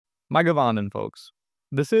Magavanan, folks.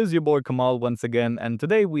 This is your boy Kamal once again, and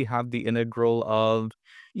today we have the integral of,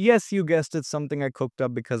 yes, you guessed it, something I cooked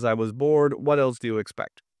up because I was bored. What else do you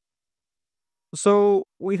expect? So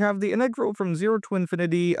we have the integral from 0 to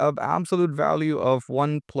infinity of absolute value of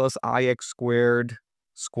 1 plus ix squared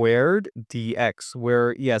dx,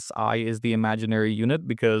 where, yes, I is the imaginary unit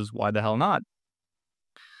because why the hell not?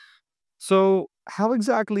 So how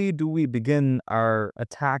exactly do we begin our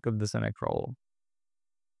attack of this integral?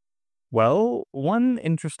 Well, one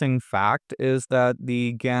interesting fact is that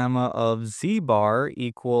the gamma of z bar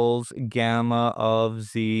equals gamma of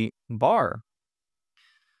z bar,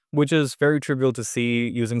 which is very trivial to see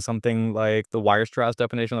using something like the Weierstrass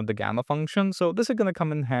definition of the gamma function. So this is going to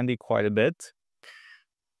come in handy quite a bit.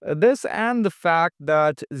 This and the fact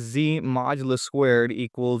that z modulus squared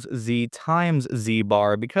equals z times z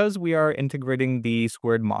bar because we are integrating the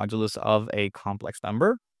squared modulus of a complex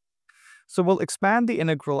number. So we'll expand the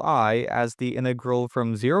integral I as the integral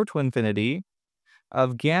from 0 to infinity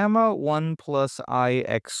of gamma 1 plus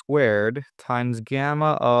ix squared times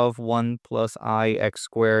gamma of 1 plus ix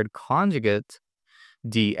squared conjugate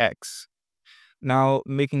dx. Now,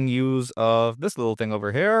 making use of this little thing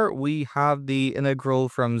over here, we have the integral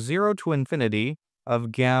from 0 to infinity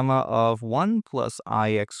of gamma of 1 plus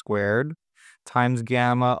ix squared times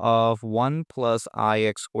gamma of 1 plus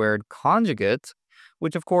ix squared conjugate,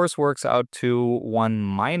 which of course works out to 1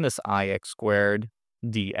 minus ix squared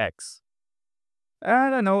dx.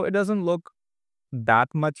 And I know it doesn't look that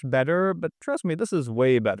much better, but trust me, this is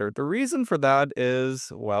way better. The reason for that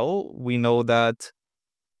is, well, we know that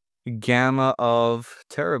gamma of,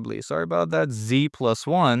 terribly, sorry about that, z plus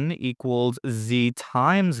 1 equals z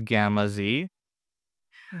times gamma z,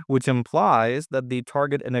 which implies that the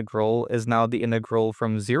target integral is now the integral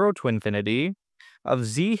from 0 to infinity of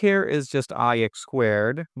z here is just ix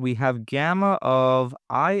squared. We have gamma of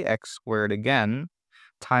ix squared again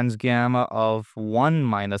times gamma of 1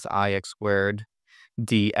 minus ix squared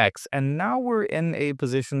dx. And now we're in a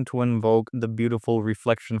position to invoke the beautiful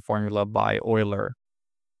reflection formula by Euler,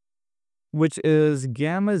 which is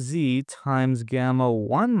gamma z times gamma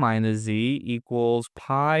 1 minus z equals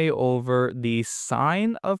pi over the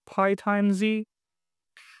sine of pi times z.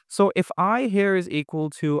 So if I here is equal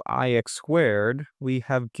to ix squared, we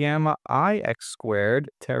have gamma ix squared,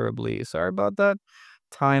 terribly, sorry about that,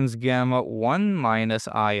 times gamma 1 minus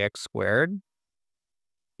ix squared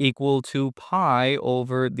equal to pi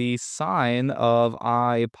over the sine of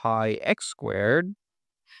I pi x squared.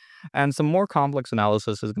 And some more complex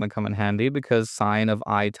analysis is going to come in handy because sine of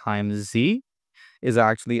I times z is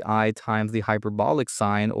actually I times the hyperbolic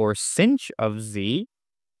sine or sinh of z.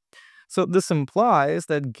 So this implies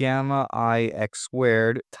that gamma ix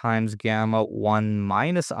squared times gamma 1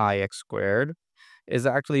 minus ix squared is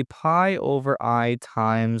actually pi over I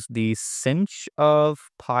times the sinh of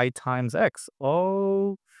pi times x.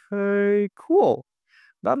 Okay, cool.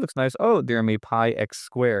 That looks nice. Oh, dear me, pi x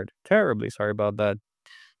squared. Terribly sorry about that.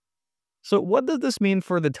 So what does this mean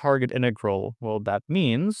for the target integral? Well, that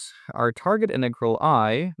means our target integral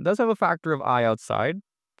I does have a factor of I outside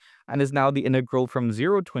and is now the integral from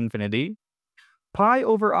 0 to infinity. Pi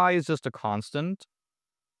over I is just a constant.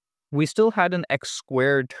 We still had an x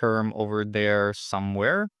squared term over there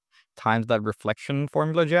somewhere times that reflection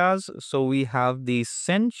formula jazz. So we have the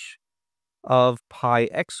sinh of pi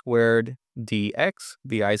x squared dx.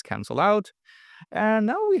 The i's cancel out. And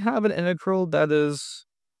now we have an integral that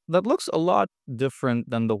looks a lot different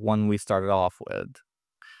than the one we started off with.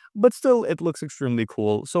 But still, it looks extremely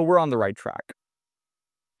cool, so we're on the right track.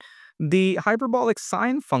 The hyperbolic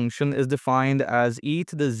sine function is defined as e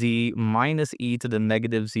to the z minus e to the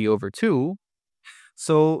negative z over 2.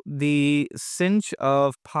 So the sinh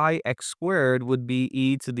of pi x squared would be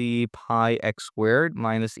e to the pi x squared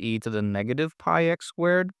minus e to the negative pi x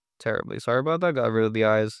squared. Terribly sorry about that, got rid of the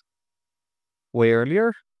i's way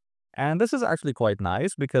earlier. And this is actually quite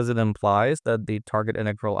nice because it implies that the target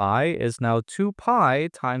integral I is now 2 pi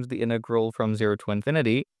times the integral from 0 to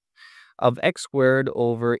infinity of x squared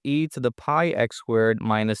over e to the pi x squared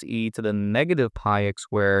minus e to the negative pi x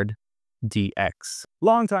squared dx.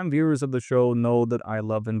 Longtime viewers of the show know that I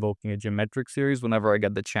love invoking a geometric series whenever I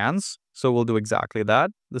get the chance, so we'll do exactly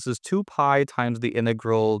that. This is 2 pi times the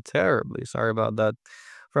integral, terribly sorry about that,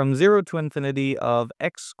 from 0 to infinity of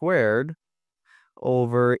x squared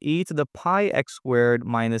over e to the pi x squared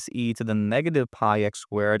minus e to the negative pi x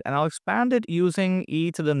squared, and I'll expand it using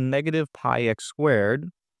e to the negative pi x squared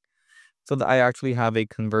so that I actually have a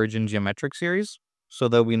convergent geometric series, so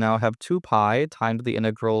that we now have 2 pi times the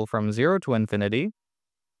integral from 0 to infinity,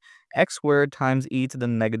 x squared times e to the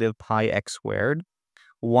negative pi x squared,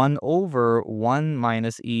 1 over 1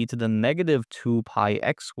 minus e to the negative 2 pi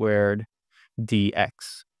x squared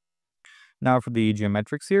dx. Now for the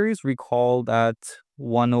geometric series, recall that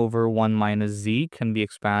 1 over 1 minus z can be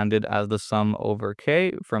expanded as the sum over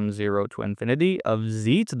k from 0 to infinity of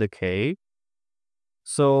z to the k.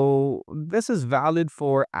 So this is valid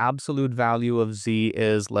for absolute value of z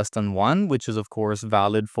is less than 1, which is of course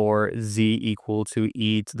valid for z equal to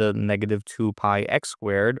e to the negative 2 pi x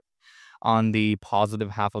squared on the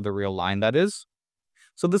positive half of the real line, that is.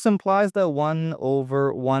 So this implies that 1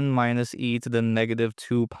 over 1 minus e to the negative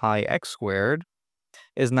 2 pi x squared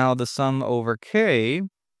is now the sum over k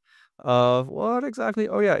of what exactly?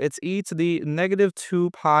 Oh yeah, it's e to the negative 2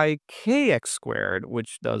 pi kx squared,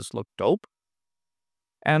 which does look dope.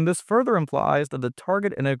 And this further implies that the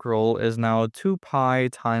target integral is now 2 pi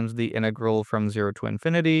times the integral from 0 to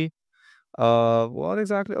infinity. What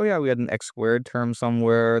exactly? Oh yeah, we had an x squared term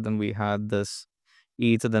somewhere. Then we had this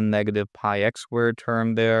e to the negative pi x squared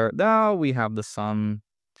term there. Now we have the sum.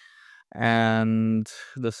 And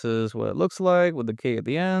this is what it looks like with the k at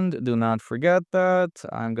the end. Do not forget that.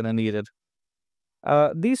 I'm going to need it.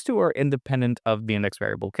 These two are independent of the index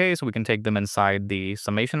variable k, so we can take them inside the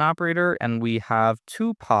summation operator, and we have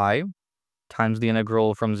 2 pi times the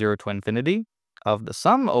integral from 0 to infinity of the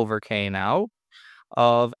sum over k now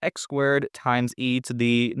of x squared times e to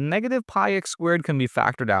the negative pi x squared can be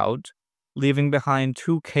factored out, leaving behind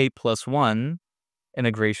 2k plus 1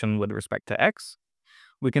 integration with respect to x.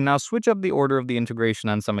 We can now switch up the order of the integration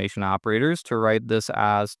and summation operators to write this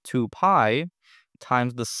as 2 pi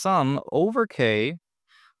times the sum over k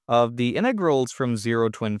of the integrals from 0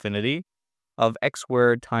 to infinity of x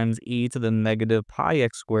squared times e to the negative pi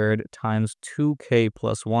x squared times 2k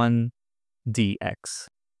plus 1 dx.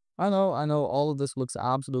 I know, all of this looks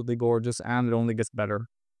absolutely gorgeous, and it only gets better.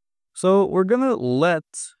 So we're gonna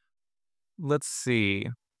let's see.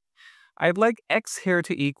 I'd like x here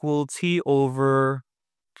to equal t over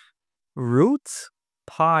root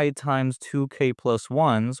pi times 2k plus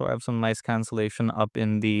 1, so I have some nice cancellation up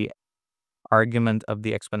in the argument of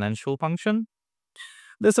the exponential function.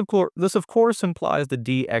 This of course implies that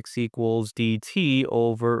dx equals dt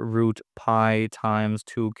over root pi times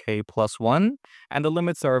 2k plus 1, and the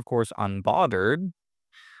limits are of course unbothered,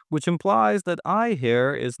 which implies that I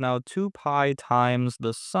here is now 2 pi times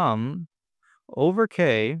the sum over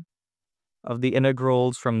k of the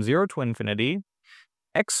integrals from 0 to infinity.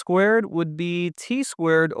 X squared would be t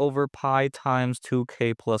squared over pi times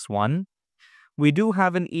 2k plus 1. We do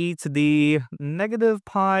have an e to the negative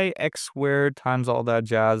pi x squared times all that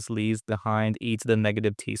jazz leaves behind e to the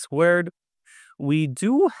negative t squared. We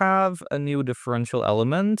do have a new differential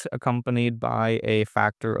element accompanied by a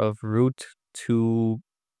factor of root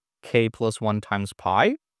 2k plus 1 times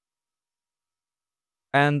pi.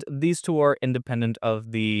 And these two are independent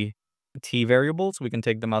of the t variables. We can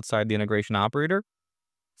take them outside the integration operator.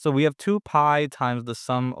 So we have 2 pi times the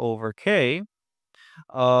sum over k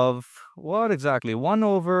of what exactly? 1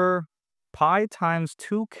 over pi times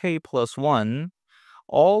 2k plus 1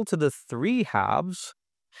 all to the 3 halves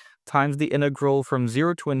times the integral from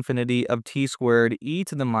 0 to infinity of t squared e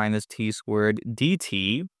to the minus t squared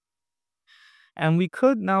dt. And we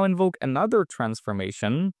could now invoke another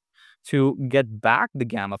transformation to get back the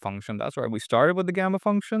gamma function. That's right, we started with the gamma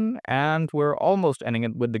function, and we're almost ending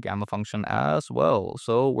it with the gamma function as well.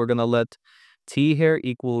 So we're going to let t here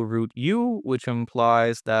equal root u, which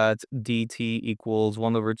implies that dt equals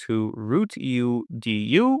 1 over 2 root u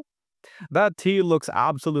du. That t looks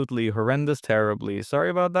absolutely horrendous, terribly. Sorry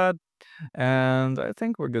about that. And I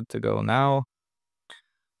think we're good to go now.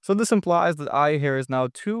 So this implies that I here is now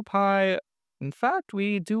 2 pi. In fact,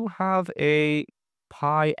 we do have a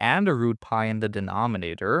pi and a root pi in the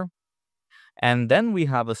denominator. And then we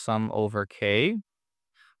have a sum over k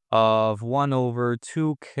of 1 over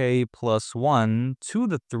 2k plus 1 to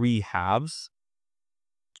the 3 halves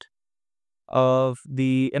of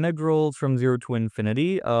the integral from 0 to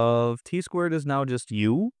infinity of t squared is now just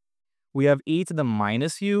u. We have e to the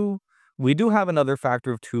minus u. We do have another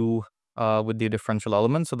factor of 2 with the differential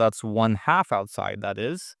element, so that's 1/2 outside, that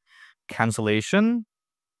is. Cancellation.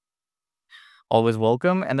 Always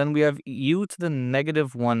welcome. And then we have u to the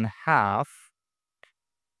negative 1/2.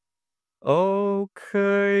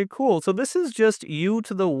 Okay, cool. So this is just u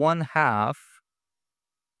to the 1/2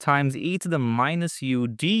 times e to the minus u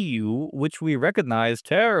du, which we recognize,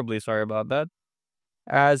 terribly sorry about that,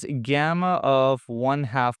 as gamma of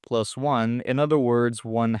 1/2 plus 1. In other words,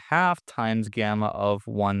 1/2 times gamma of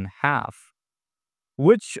 1/2.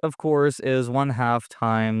 Which, of course, is 1/2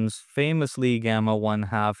 times, famously, gamma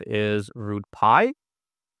 1/2 is root pi.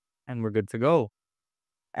 And we're good to go.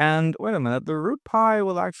 And wait a minute, the root pi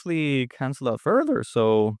will actually cancel out further,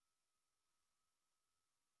 so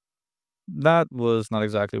that was not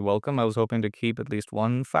exactly welcome. I was hoping to keep at least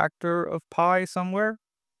one factor of pi somewhere.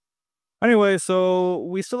 Anyway, so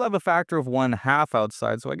we still have a factor of 1/2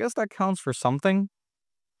 outside, so I guess that counts for something,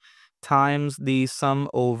 times the sum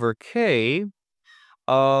over k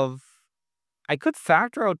of... I could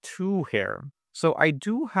factor out 2 here. So I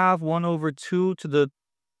do have 1 over 2 to the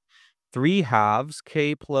 3 halves,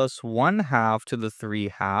 k plus 1/2 to the 3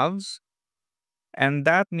 halves. And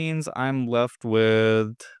that means I'm left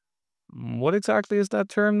with... what exactly is that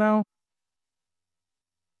term now?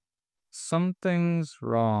 Something's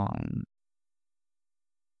wrong.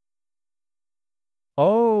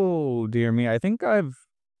 Oh, dear me. I think I've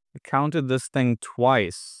counted this thing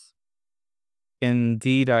twice.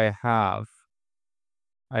 Indeed, I have.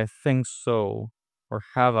 I think so. Or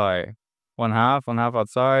have I? 1/2, 1/2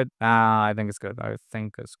 outside? Ah, I think it's good. I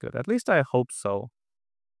think it's good. At least I hope so.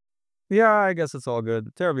 Yeah, I guess it's all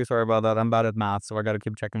good. Terribly sorry about that. I'm bad at math, so I gotta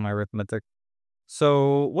keep checking my arithmetic.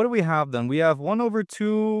 So what do we have then? We have 1 over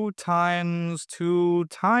 2 times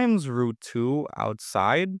root 2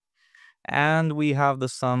 outside. And we have the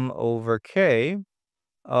sum over k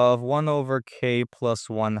of 1 over k plus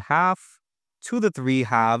 1/2 to the 3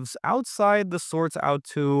 halves. Outside, this sorts out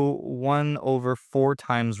to 1 over 4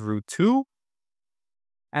 times root 2.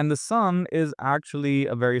 And the sum is actually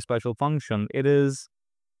a very special function. It is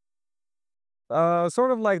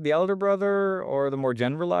sort of like the elder brother or the more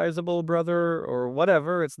generalizable brother or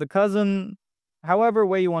whatever. It's the cousin. However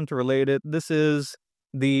way you want to relate it, this is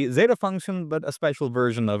the zeta function, but a special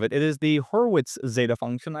version of it. It is the Hurwitz zeta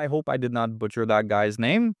function. I hope I did not butcher that guy's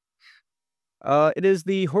name. It is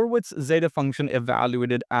the Hurwitz zeta function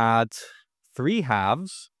evaluated at 3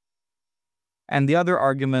 halves. And the other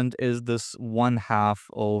argument is this 1/2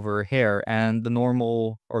 over here. And the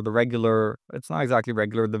normal or the regular, it's not exactly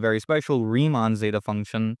regular, the very special Riemann zeta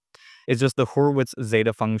function is just the Hurwitz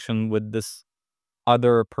zeta function with this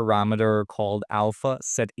other parameter called alpha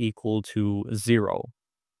set equal to 0.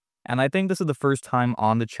 And I think this is the first time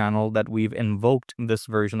on the channel that we've invoked this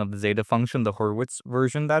version of the zeta function, the Hurwitz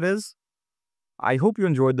version that is. I hope you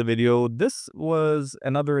enjoyed the video. This was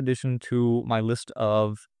another addition to my list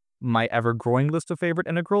of my ever-growing list of favorite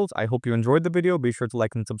integrals. I hope you enjoyed the video. Be sure to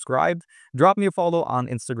like and subscribe. Drop me a follow on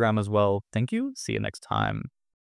Instagram as well. Thank you. See you next time.